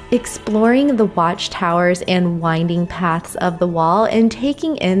 Exploring the watchtowers and winding paths of the wall and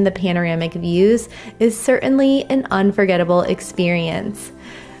taking in the panoramic views is certainly an unforgettable experience.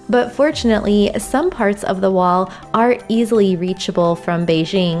 But fortunately, some parts of the wall are easily reachable from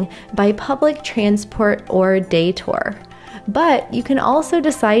Beijing by public transport or day tour. But you can also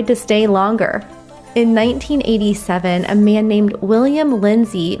decide to stay longer. In 1987, a man named William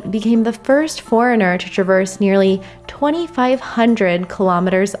Lindsay became the first foreigner to traverse nearly 2,500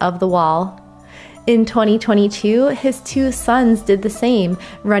 kilometers of the wall. In 2022, his 2 sons did the same,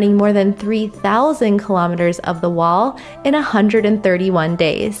 running more than 3,000 kilometers of the wall in 131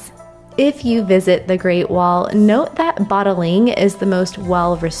 days. If you visit the Great Wall, note that Badaling is the most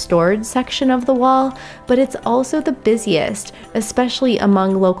well-restored section of the wall, but it's also the busiest, especially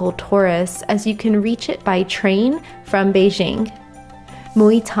among local tourists, as you can reach it by train from Beijing.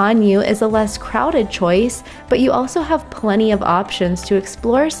 Muitanyu is a less crowded choice, but you also have plenty of options to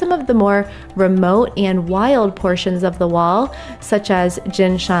explore some of the more remote and wild portions of the wall, such as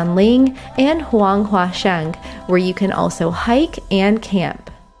Jinshanling and Huanghuasheng, where you can also hike and camp.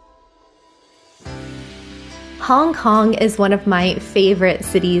 Hong Kong is one of my favorite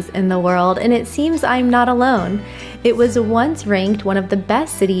cities in the world, and it seems I'm not alone. It was once ranked one of the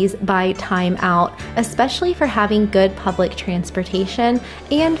best cities by Time Out, especially for having good public transportation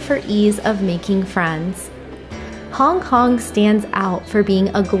and for ease of making friends. Hong Kong stands out for being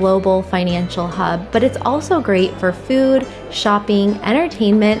a global financial hub, but it's also great for food, shopping,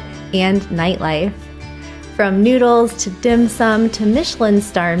 entertainment, and nightlife. From noodles to dim sum to Michelin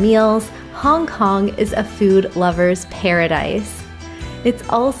star meals, Hong Kong is a food lover's paradise. It's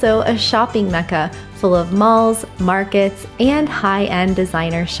also a shopping mecca full of malls, markets, and high-end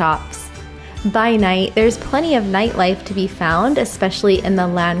designer shops. By night, there's plenty of nightlife to be found, especially in the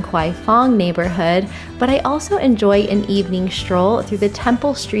Lan Kwai Fong neighborhood, but I also enjoy an evening stroll through the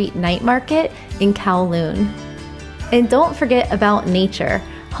Temple Street Night Market in Kowloon. And don't forget about nature.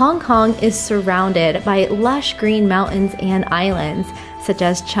 Hong Kong is surrounded by lush green mountains and islands, such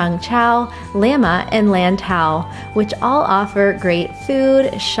as Cheung Chau, Lama, and Lantau, which all offer great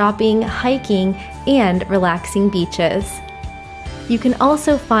food, shopping, hiking, and relaxing beaches. You can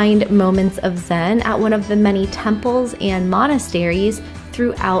also find moments of Zen at one of the many temples and monasteries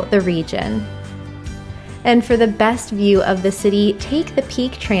throughout the region. And for the best view of the city, take the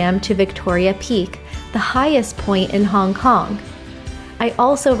Peak Tram to Victoria Peak, the highest point in Hong Kong. I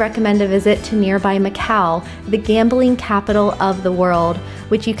also recommend a visit to nearby Macau, the gambling capital of the world,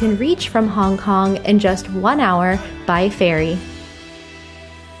 which you can reach from Hong Kong in just 1 hour by ferry.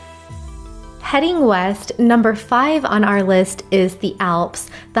 Heading west, number 5 on our list is the Alps,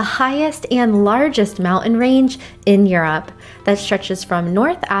 the highest and largest mountain range in Europe that stretches from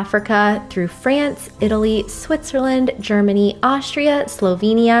North Africa through France, Italy, Switzerland, Germany, Austria,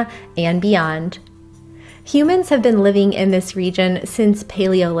 Slovenia, and beyond. Humans have been living in this region since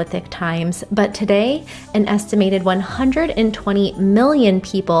Paleolithic times, but today, an estimated 120 million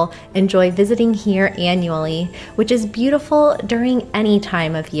people enjoy visiting here annually, which is beautiful during any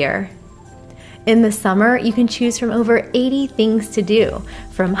time of year. In the summer, you can choose from over 80 things to do,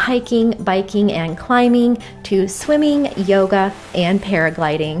 from hiking, biking, and climbing to swimming, yoga, and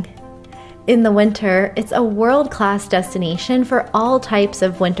paragliding. In the winter, it's a world-class destination for all types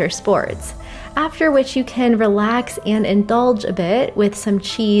of winter sports, after which you can relax and indulge a bit with some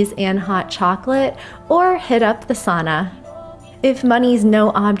cheese and hot chocolate or hit up the sauna. If money's no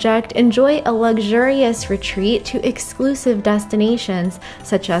object, enjoy a luxurious retreat to exclusive destinations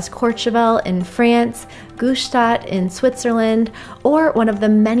such as Courchevel in France, Gstaad in Switzerland, or one of the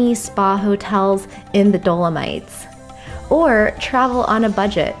many spa hotels in the Dolomites. Or travel on a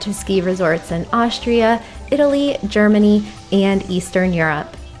budget to ski resorts in Austria, Italy, Germany, and Eastern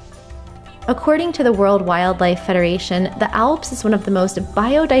Europe. According to the World Wildlife Federation, the Alps is one of the most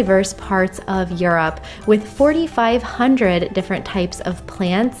biodiverse parts of Europe, with 4,500 different types of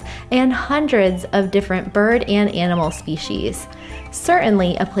plants and hundreds of different bird and animal species.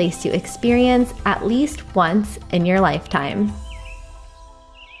 Certainly a place to experience at least once in your lifetime.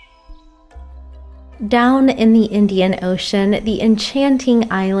 Down in the Indian Ocean, the enchanting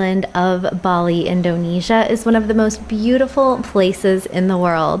island of Bali, Indonesia, is one of the most beautiful places in the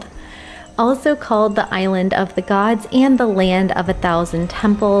world. Also called the Island of the Gods and the Land of 1,000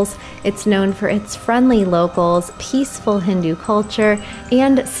 Temples, it's known for its friendly locals, peaceful Hindu culture,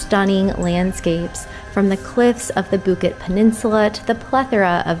 and stunning landscapes, from the cliffs of the Bukit Peninsula to the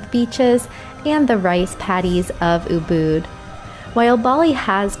plethora of beaches and the rice paddies of Ubud. While Bali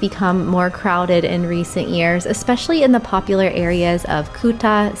has become more crowded in recent years, especially in the popular areas of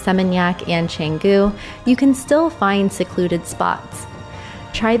Kuta, Seminyak, and Canggu, you can still find secluded spots.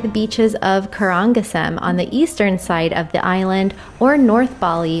 Try the beaches of Karangasem on the eastern side of the island, or North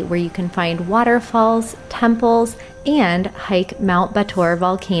Bali, where you can find waterfalls, temples, and hike Mount Batur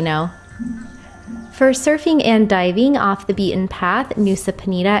volcano. For surfing and diving off the beaten path, Nusa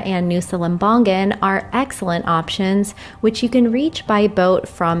Penida and Nusa Lembongan are excellent options, which you can reach by boat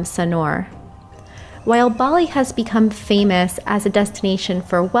from Sanur. While Bali has become famous as a destination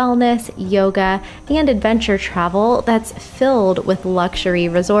for wellness, yoga, and adventure travel that's filled with luxury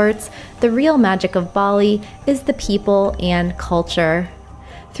resorts, the real magic of Bali is the people and culture.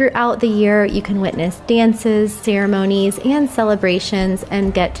 Throughout the year, you can witness dances, ceremonies, and celebrations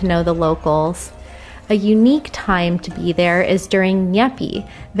and get to know the locals. A unique time to be there is during Nyepi,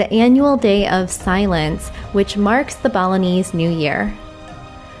 the annual day of silence, which marks the Balinese New Year.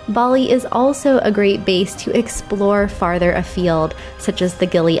 Bali is also a great base to explore farther afield, such as the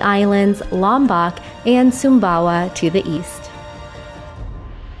Gili Islands, Lombok, and Sumbawa to the east.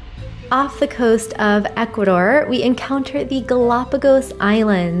 Off the coast of Ecuador, we encounter the Galapagos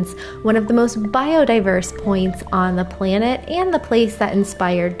Islands, one of the most biodiverse points on the planet and the place that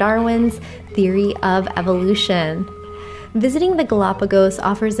inspired Darwin's theory of evolution. Visiting the Galapagos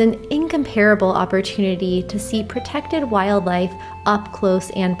offers an incomparable opportunity to see protected wildlife up close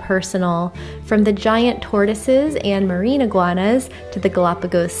and personal, from the giant tortoises and marine iguanas to the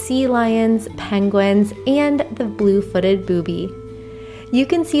Galapagos sea lions, penguins, and the blue-footed booby. You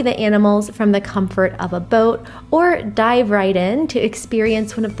can see the animals from the comfort of a boat or dive right in to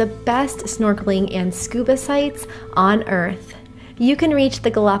experience one of the best snorkeling and scuba sites on Earth. You can reach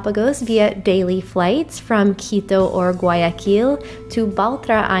the Galapagos via daily flights from Quito or Guayaquil to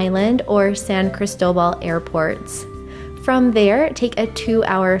Baltra Island or San Cristobal airports. From there, take a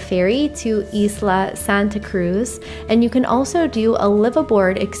 2-hour ferry to Isla Santa Cruz, and you can also do a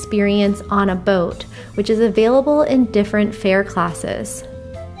live-aboard experience on a boat, which is available in different fare classes.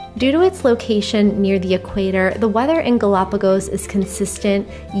 Due to its location near the equator, the weather in Galapagos is consistent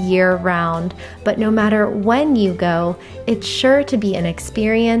year-round, but no matter when you go, it's sure to be an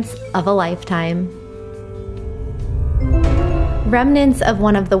experience of a lifetime. Remnants of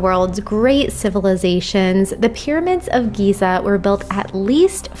one of the world's great civilizations, the pyramids of Giza were built at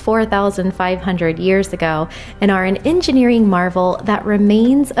least 4,500 years ago and are an engineering marvel that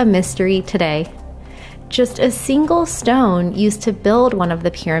remains a mystery today. Just a single stone used to build one of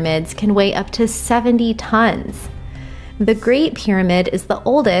the pyramids can weigh up to 70 tons. The Great Pyramid is the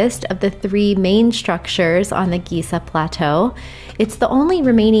oldest of the 3 main structures on the Giza Plateau. It's the only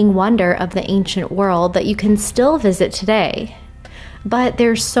remaining wonder of the ancient world that you can still visit today. But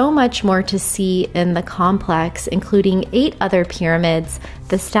there's so much more to see in the complex, including 8 other pyramids,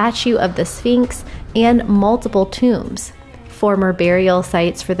 the statue of the Sphinx, and multiple tombs, former burial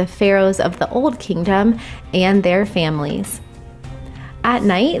sites for the pharaohs of the Old Kingdom and their families. At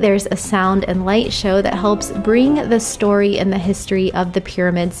night, there's a sound and light show that helps bring the story and the history of the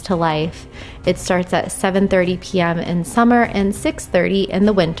pyramids to life. It starts at 7:30 p.m. in summer and 6:30 in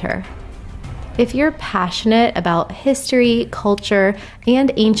the winter. If you're passionate about history, culture,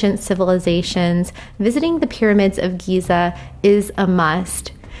 and ancient civilizations, visiting the pyramids of Giza is a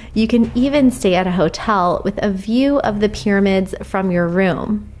must. You can even stay at a hotel with a view of the pyramids from your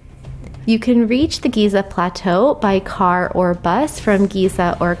room. You can reach the Giza Plateau by car or bus from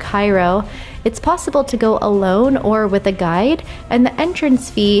Giza or Cairo. It's possible to go alone or with a guide, and the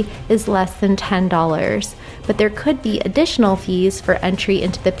entrance fee is less than $10, but there could be additional fees for entry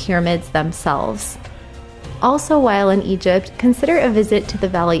into the pyramids themselves. Also, while in Egypt, consider a visit to the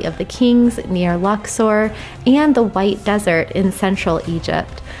Valley of the Kings near Luxor and the White Desert in central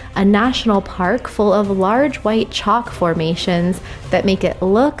Egypt, a national park full of large white chalk formations that make it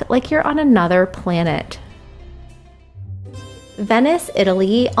look like you're on another planet. Venice,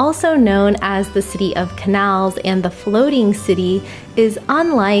 Italy, also known as the City of Canals and the Floating City, is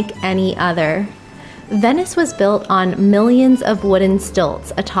unlike any other. Venice was built on millions of wooden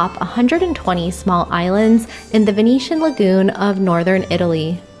stilts atop 120 small islands in the Venetian lagoon of northern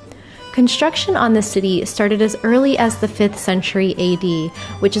Italy. Construction on the city started as early as the 5th century AD,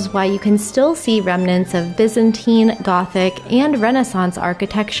 which is why you can still see remnants of Byzantine, Gothic, and Renaissance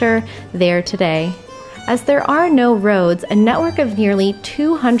architecture there today. As there are no roads, a network of nearly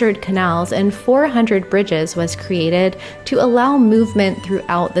 200 canals and 400 bridges was created to allow movement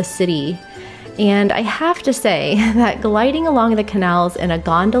throughout the city. And I have to say that gliding along the canals in a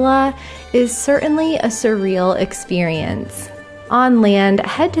gondola is certainly a surreal experience. On land,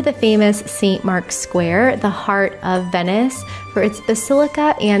 head to the famous St. Mark's Square, the heart of Venice, for its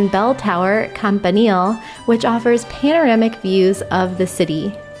basilica and bell tower, Campanile, which offers panoramic views of the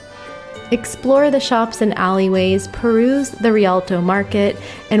city. Explore the shops and alleyways, peruse the Rialto market,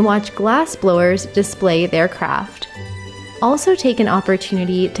 and watch glassblowers display their craft. Also take an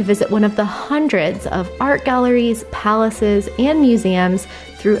opportunity to visit one of the hundreds of art galleries, palaces, and museums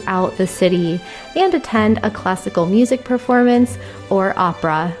throughout the city, and attend a classical music performance or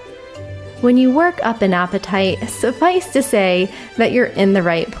opera. When you work up an appetite, suffice to say that you're in the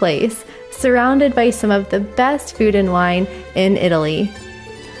right place, surrounded by some of the best food and wine in Italy.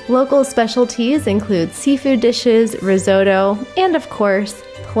 Local specialties include seafood dishes, risotto, and of course,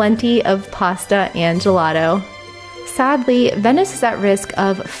 plenty of pasta and gelato. Sadly, Venice is at risk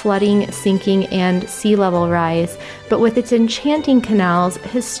of flooding, sinking, and sea level rise, but with its enchanting canals,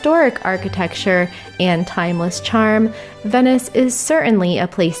 historic architecture, and timeless charm, Venice is certainly a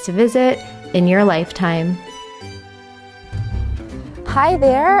place to visit in your lifetime. Hi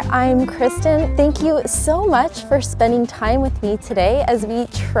there, I'm Kristin. Thank you so much for spending time with me today as we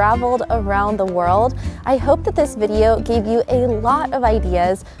traveled around the world. I hope that this video gave you a lot of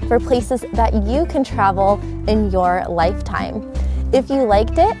ideas for places that you can travel in your lifetime. If you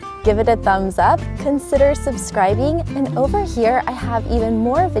liked it, give it a thumbs up, consider subscribing, and over here I have even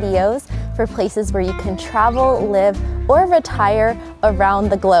more videos for places where you can travel, live, or retire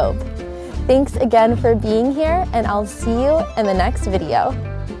around the globe. Thanks again for being here, and I'll see you in the next video.